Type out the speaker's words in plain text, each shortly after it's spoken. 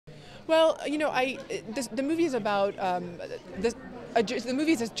Well, you know, the movie is about the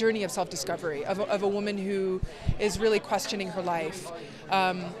movie is a journey of self-discovery of a woman who is really questioning her life.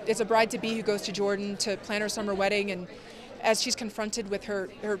 It's a bride-to-be who goes to Jordan to plan her summer wedding, and as she's confronted with her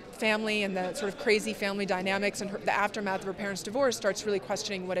family and the sort of crazy family dynamics and the aftermath of her parents' divorce, starts really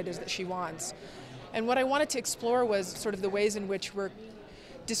questioning what it is that she wants. And what I wanted to explore was sort of the ways in which we're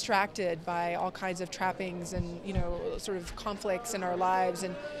distracted by all kinds of trappings and, you know, sort of conflicts in our lives,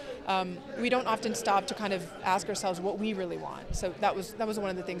 and we don't often stop to kind of ask ourselves what we really want. So that was one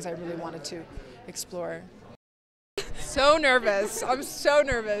of the things I really wanted to explore. So nervous. I'm so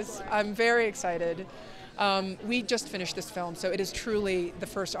nervous. I'm very excited. We just finished this film, so it is truly the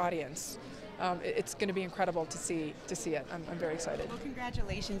first audience. It's going to be incredible to see it. I'm very excited. Well,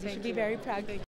 congratulations. You should be very proud.